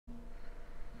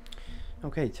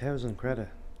Okay, 1000 credit.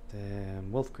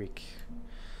 Wolf Creek.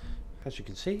 As you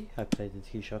can see, I played the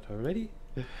tee shot already.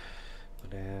 But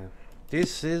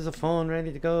this is a phone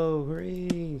ready to go.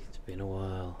 Hooray! It's been a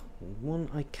while. One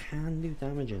I can do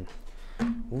damage in.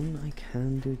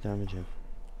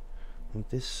 With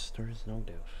this, there is no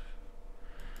doubt.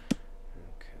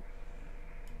 Okay.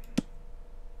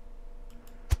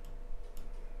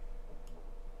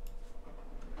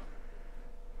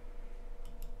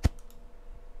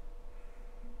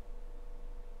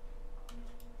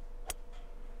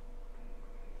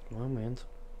 Come on, man.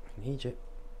 I need you.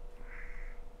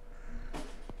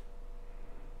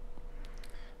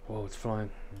 Whoa, it's flying.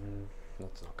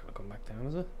 That's not gonna come back down,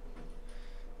 is it?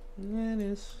 Yeah, it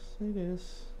is. It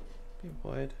is. Be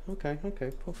wide. Okay,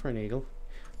 okay. Pull for an eagle.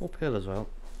 Uphill as well.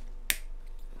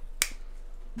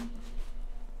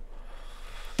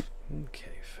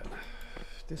 Okay, fella.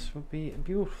 This would be a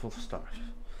beautiful start.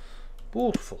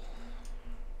 Beautiful.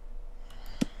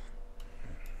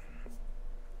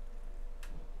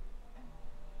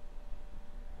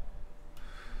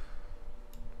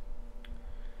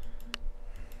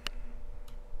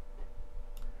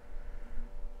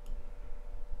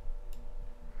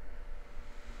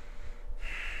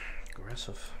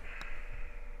 Aggressive.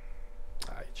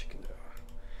 Ah, you chickened out.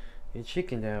 You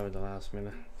chickened out at the last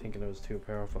minute, thinking it was too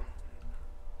powerful.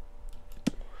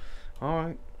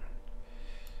 Alright.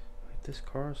 With this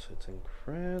course, it's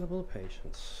incredible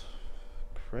patience.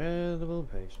 Incredible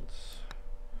patience.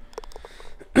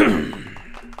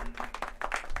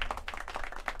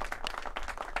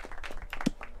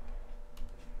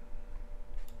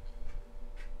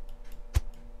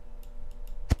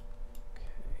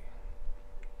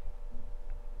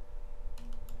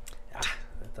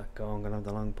 I'm gonna have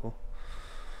the long pull.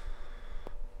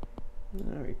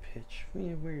 Very pitch.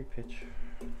 Weird pitch.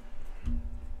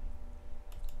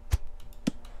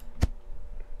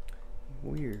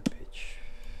 Weird pitch.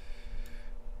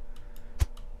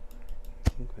 I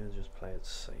think we'll just play it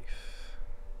safe.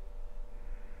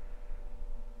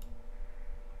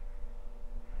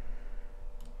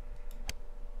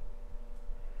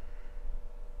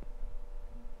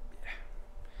 Yeah.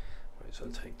 Might as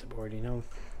well take the board, you know.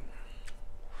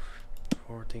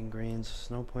 14 greens, there's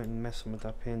no point in messing with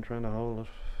that pin, trying to hold it.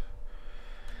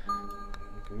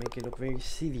 You can make it look very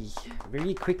silly,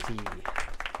 very quickly.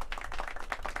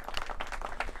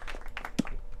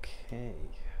 Okay.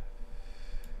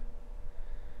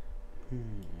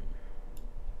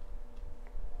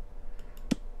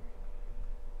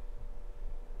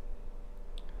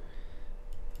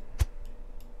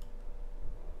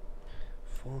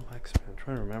 Full backspin, I'm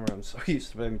trying to remember, I'm so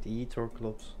used to playing with the E-Tour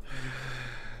clubs.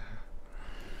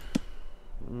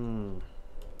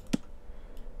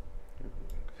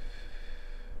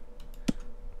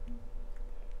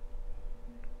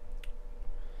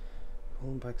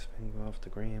 Full backspin, go off the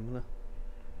green, will it?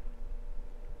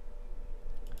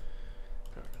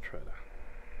 I'm gonna try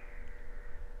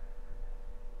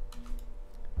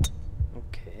that.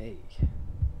 Okay.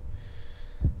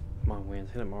 Come on, Wayne,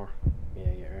 hit it more.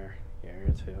 Yeah, you are. You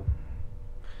are too.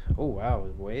 Oh wow,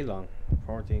 it's way long.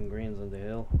 14 greens on the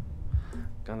hill.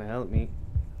 Gonna help me.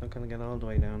 Not gonna get all the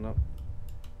way down though.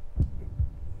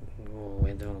 Oh,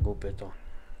 went down a good bit though.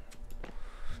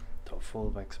 So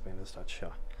full backspin is that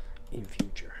shot in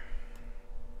future.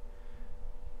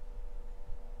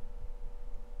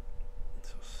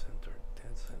 So center,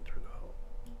 dead center the hole.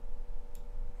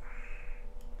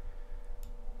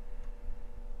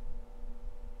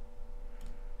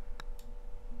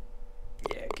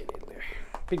 Yeah, get in there.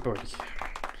 Big birdie.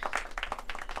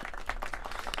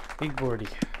 Big birdie.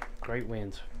 Great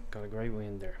wind. Got a great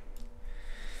wind there.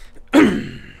 Okay,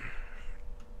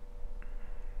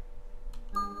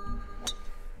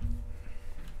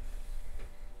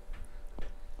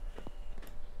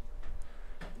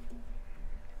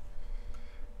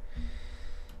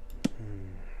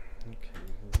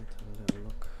 let's have a little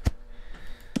look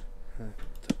at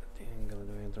the angle of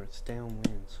the wind. It's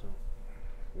downwind, so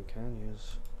we can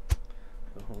use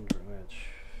the 100 wedge.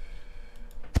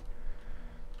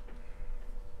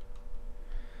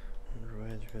 100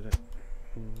 wedge with it.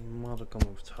 Modicum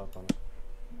of top on it.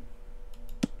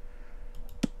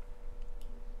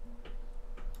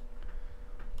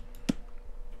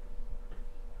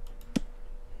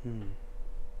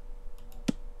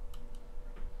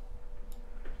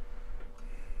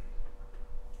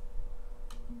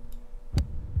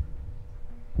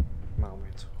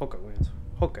 Wins. Hook it wins.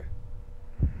 Hook it.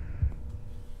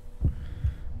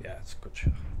 Yeah, it's a good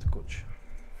shot. It's a good shot.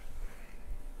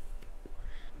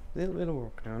 A little bit of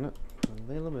work on it.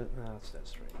 A little bit. Nah, it's dead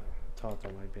straight now. I thought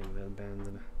there might be a little bend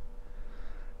in it.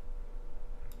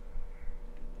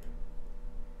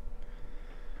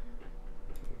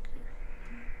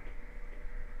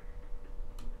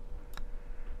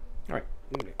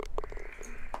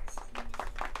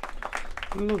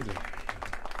 Lovely.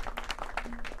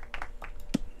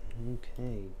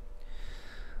 Okay.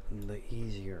 The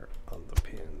easier of the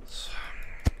pins.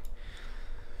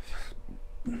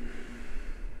 A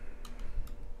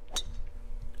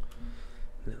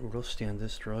little rusty on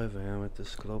this drive I am at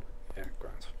this club. Yeah,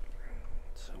 grand.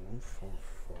 So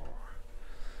 144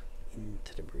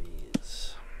 into the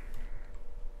breeze.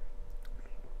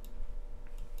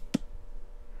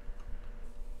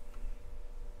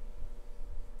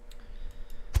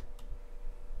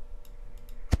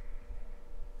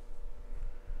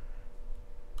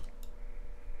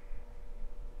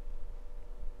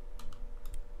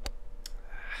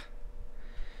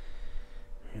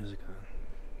 Music on.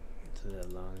 It's a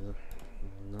little long, is it?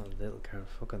 Not a little car,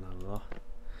 fucking a lot.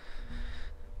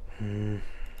 Okay.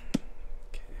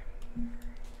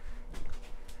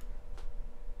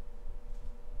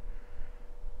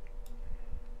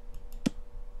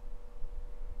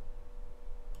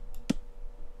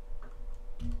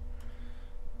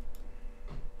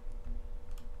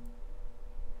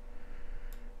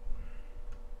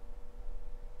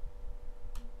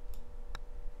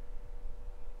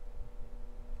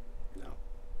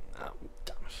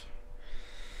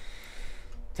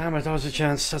 Damn it, that was a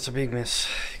chance. That's a big miss.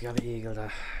 You gotta eagle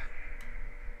that.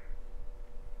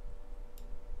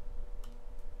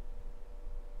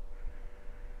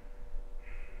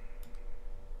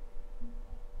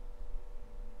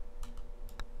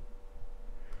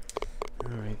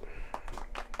 Alright.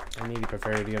 I really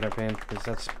prefer the other pin because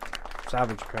that's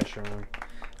savage pressure on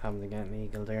having to get an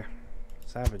eagle there.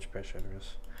 Savage pressure there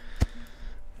is.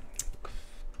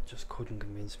 Just couldn't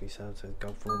convince myself to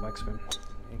go for a backspin.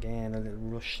 Again, a little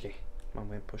rusty. Come on,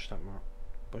 man, push that more.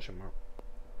 Push it more.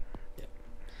 Yeah.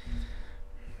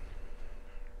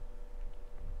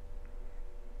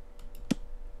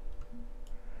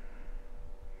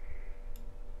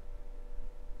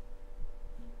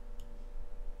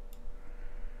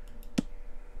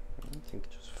 I think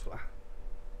just flat.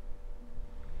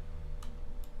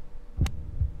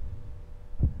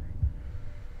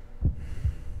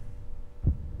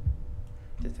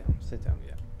 Sit down,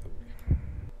 yeah.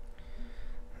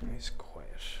 Nice, quiet.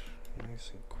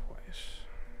 Nice and quiet.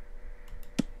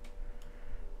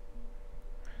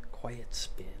 Quiet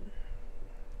spin.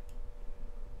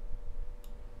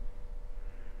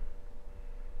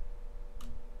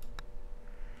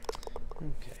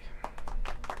 Okay.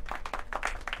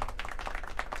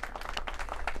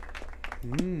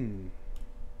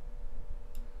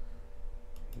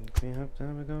 We have to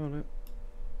have a go at it.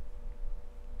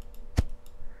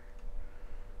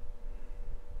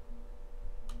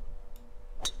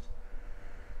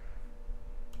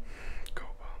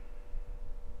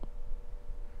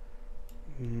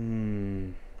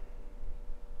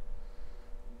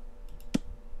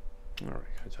 Alright,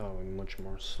 I thought it would be much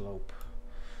more slope.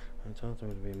 I thought there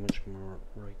would be much more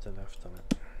right to left on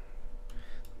it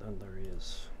than there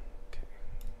is. Okay.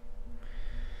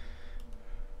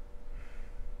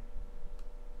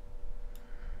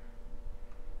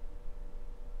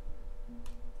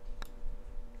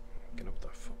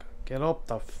 Get up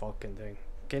the fucking thing.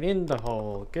 Get in the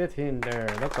hole. Get in there.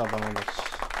 That's a bonus.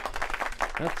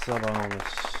 That's a bonus.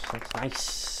 That's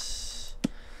nice.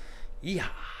 Yeehaw.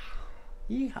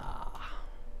 Yeehaw.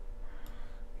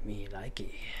 Me like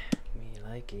it. Me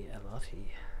like it a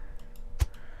lotty.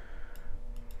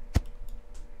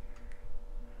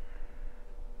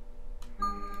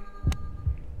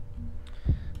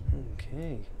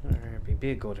 Okay. Harpy.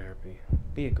 Be a good harpy.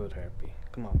 Be a good harpy.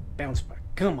 Come on. Bounce back.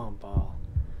 Come on, ball.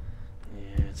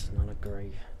 Yeah, it's not a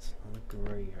great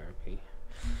harpy.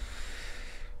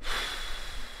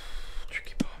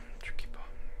 Tricky ball. Tricky ball.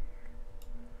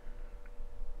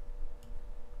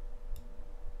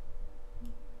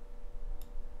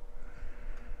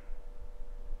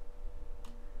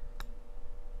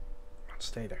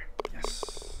 Stay there. Yes.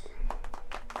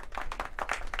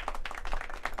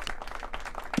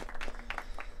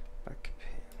 Back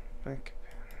pin. Back pin.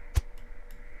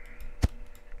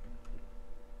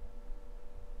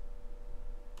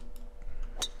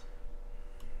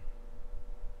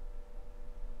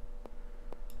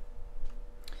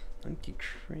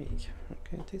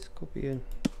 Okay, this could be a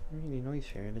really nice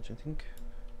heritage, I think.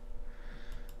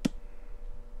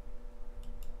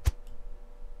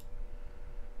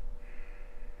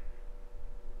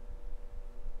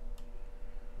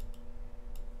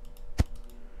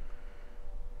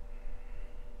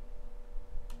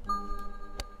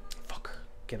 Fuck,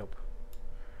 get up.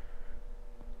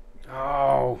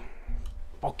 Oh,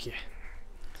 fuck yeah.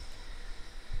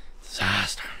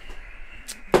 Disaster.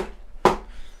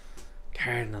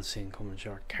 Cardinal sin coming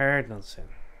short. Cardinal sin.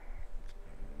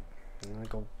 And I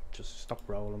go Just stop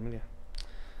rolling, will you?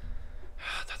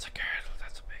 That's a girdle.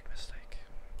 That's a big mistake.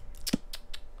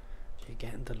 You're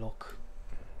getting the luck.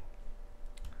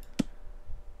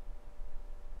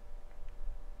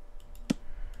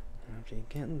 You're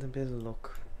getting the bit of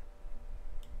luck.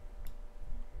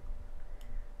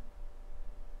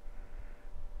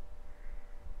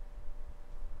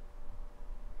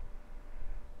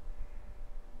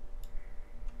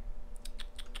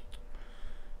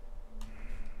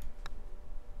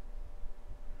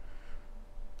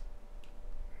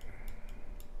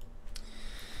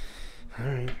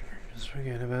 Alright, just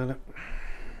forget about it.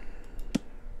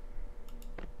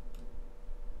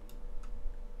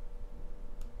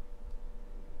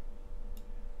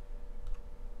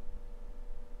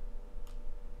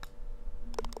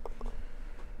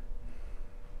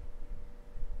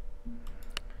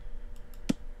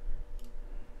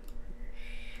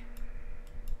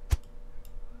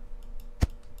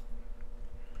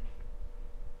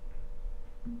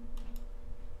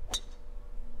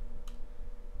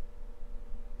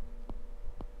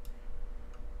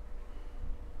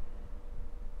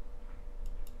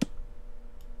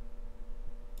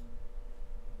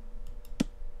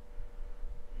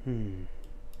 Hmm.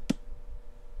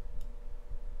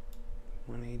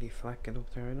 180 flat get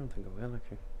up there? I don't think I will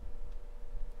actually.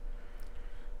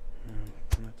 No,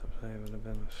 I have to play with a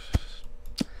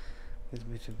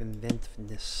bit of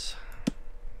inventiveness.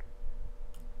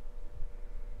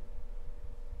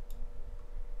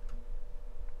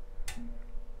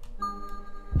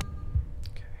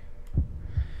 Okay.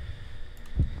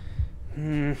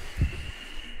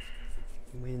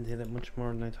 Wind hit it much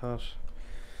more than I thought.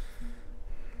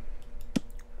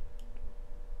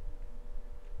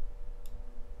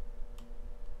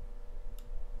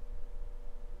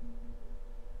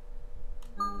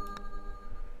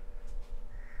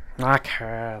 Ah,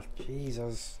 Carl,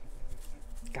 Jesus.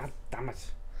 God damn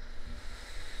it.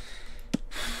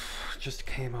 Just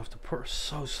came off the putter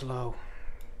so slow.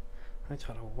 I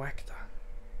thought I whacked that.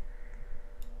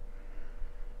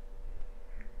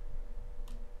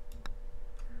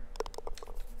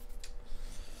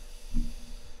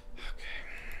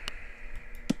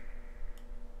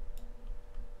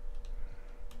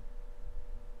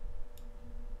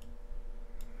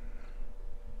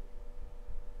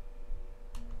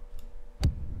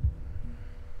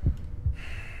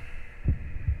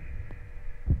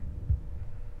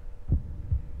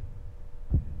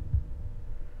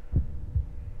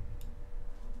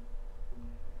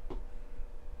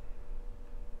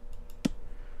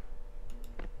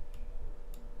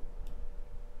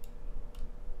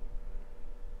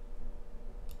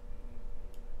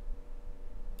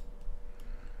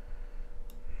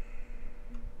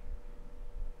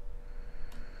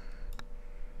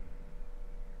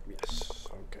 Yes,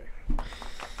 okay.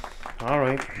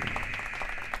 Alright.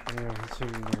 Let's see,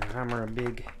 hammer a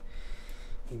big,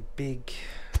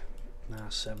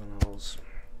 7 holes.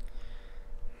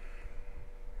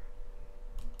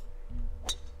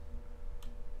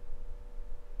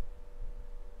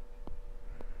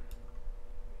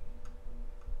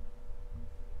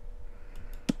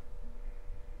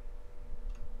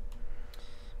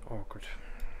 Awkward.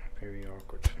 Very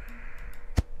awkward.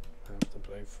 I have to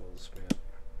play full spin.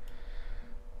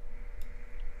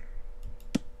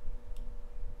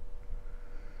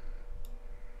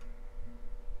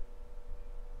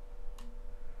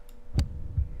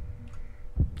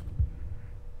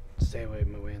 Stay away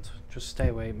from me, Wayne. Just stay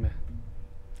away from me.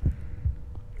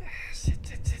 Sit.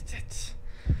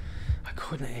 I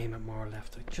couldn't aim at more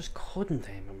left. I just couldn't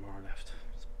aim at more left.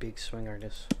 It's a big swinger,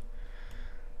 this.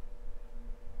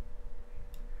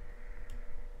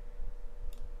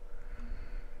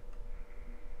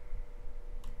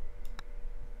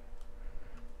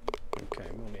 Okay,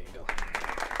 well, there you go.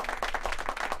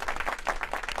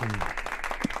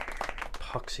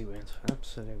 Poxy went.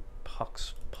 Absolute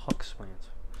pox went.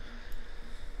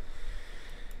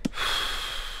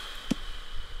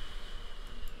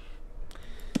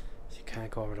 You can't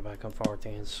go over the back on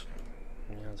 14s.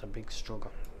 Yeah, it's a big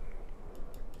struggle.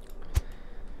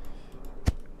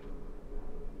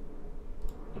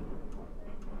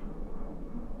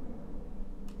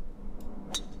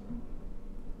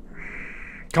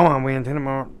 Come on, Wayne, hit him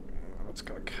more. Oh, it's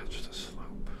gonna catch the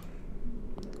slope.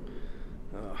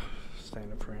 Oh, stay in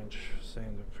the French, stay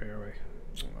in the fairway.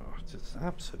 Oh, it's just an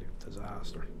absolute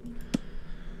disaster.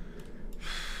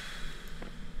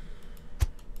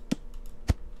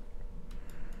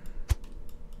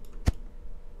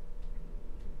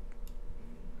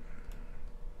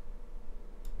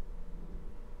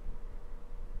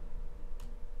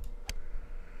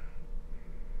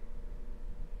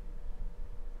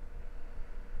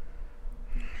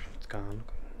 gone.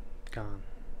 Gone.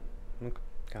 Look,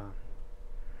 gone.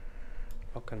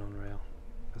 Fucking unreal.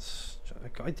 That's,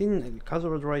 I didn't, because I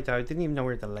was right there, I didn't even know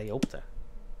where to lay up to. I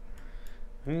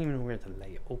didn't even know where to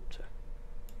lay up to.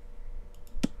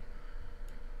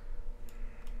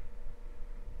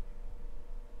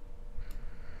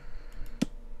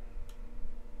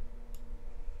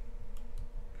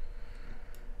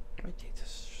 I think this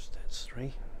is just dead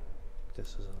straight.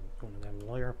 This is one of them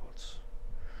lawyer pots.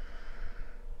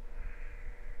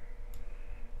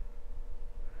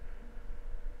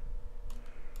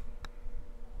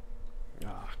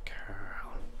 Ah, oh,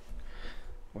 Carl.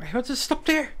 Why, how'd it stop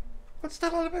there? What's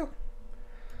that all about?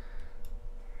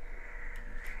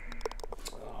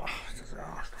 Oh,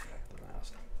 disaster.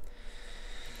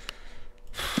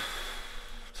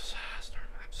 Disaster.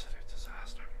 Absolute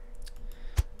disaster.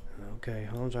 Okay,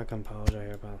 hold your composure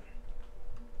here, pal.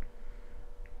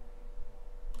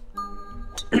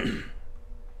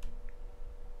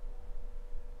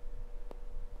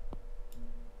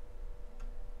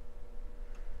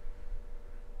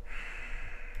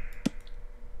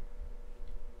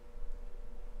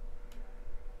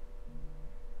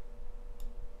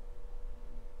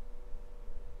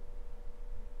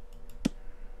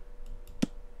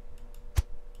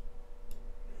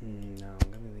 No,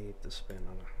 I'm gonna leave the spin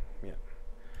on it. Yeah.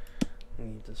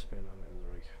 Leave the spin on it,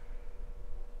 right.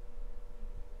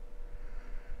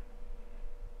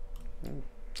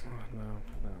 Oh, no.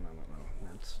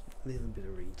 That's a little bit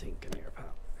of rethinking here,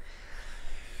 pal.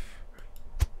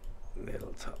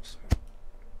 Little tops.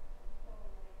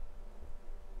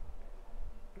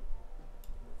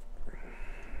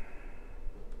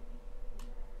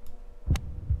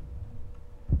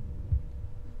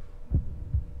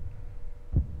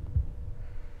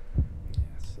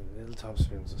 Little top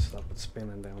spins to stop it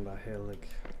spinning down that hill like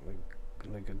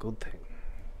a good thing.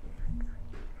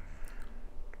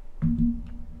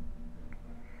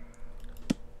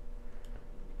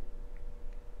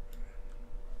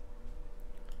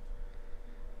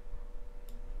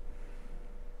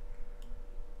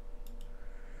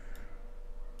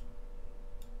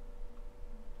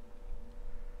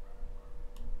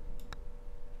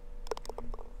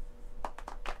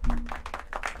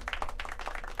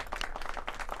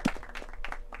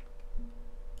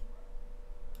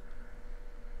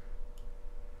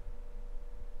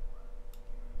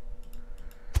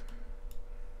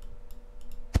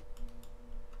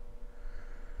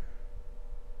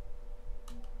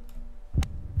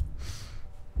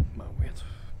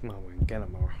 Come on, we can get it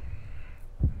more.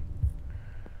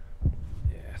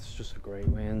 Yeah, it's just a great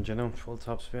win, you know. Full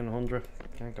top spin 100.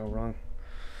 Can't go wrong.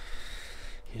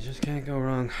 You just can't go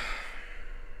wrong.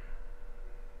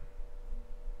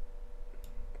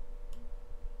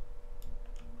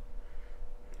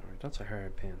 Alright, that's a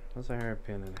hairpin. That's a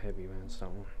hairpin and a heavy man's that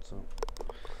one. So,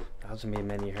 there hasn't been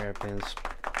many hairpins.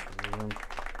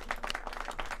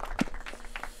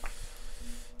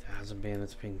 There hasn't been,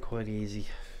 it's been quite easy.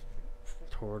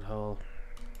 Third hole.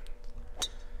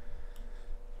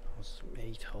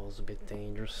 8 holes a bit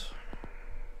dangerous.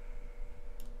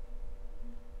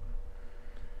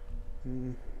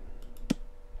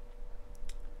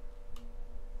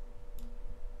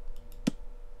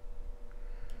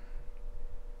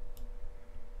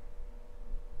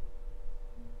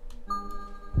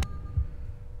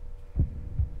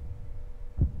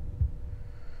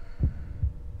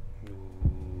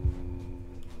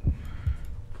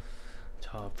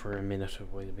 For a minute it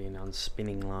would have been on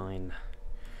spinning line,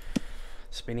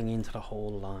 spinning into the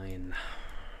whole line.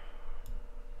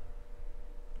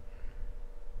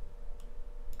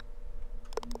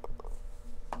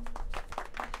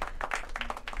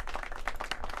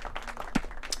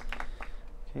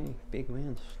 Okay, big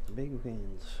wins, the big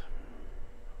wins.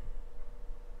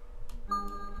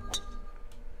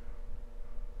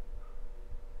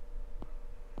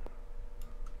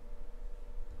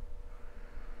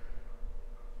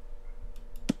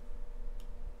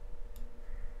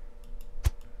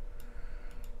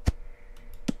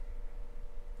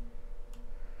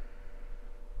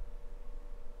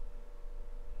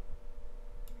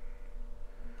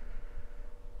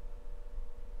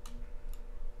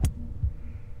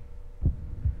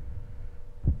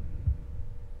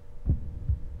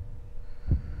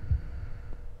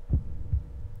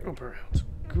 Up around,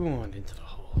 go on into the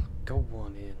hole, go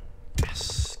on in,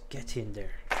 yes, get in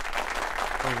there.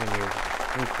 Thank you.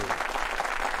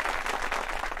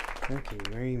 Thank you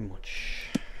very much.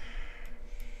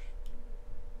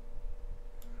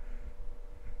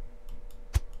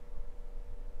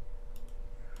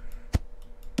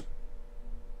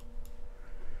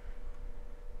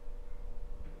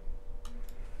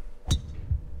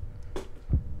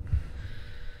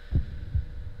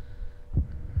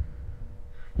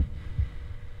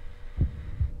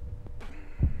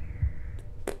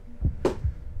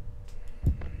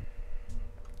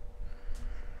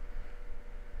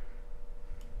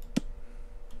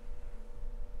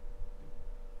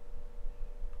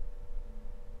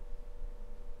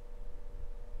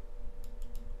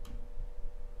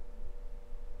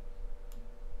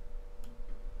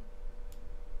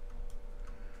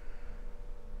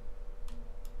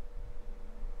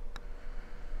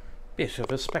 Bit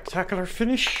of a spectacular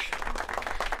finish.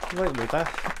 Right with that.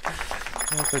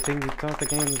 That's the thing, you thought the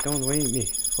game was going to eat me.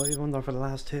 5 under for the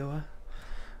last two, huh?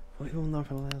 5 under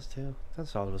for the last two.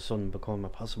 That's all of a sudden become a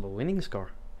possible winning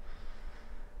score.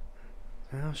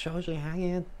 Now shows you hang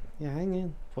in. You hang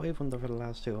in. 5 under for the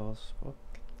last 2 holes. Fuck.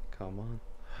 Come on.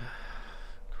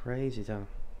 Crazy town.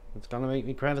 It's gonna make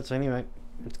me credits anyway.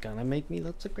 It's gonna make me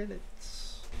lots of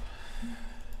credits.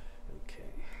 Okay.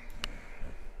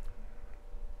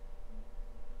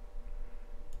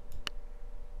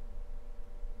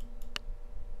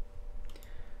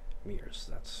 Meters,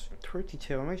 that's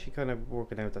 32. I'm actually kind of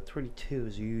working out that 32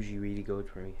 is usually really good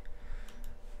for me.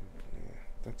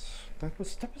 Yeah, that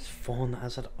was fun,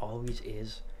 as it always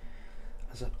is.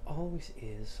 As it always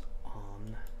is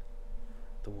on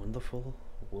the wonderful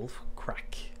Wolf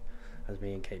Crack, as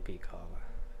me and KP call it,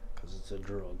 because it's a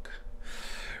drug.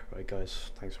 Right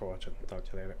guys, thanks for watching. Talk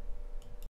to you later.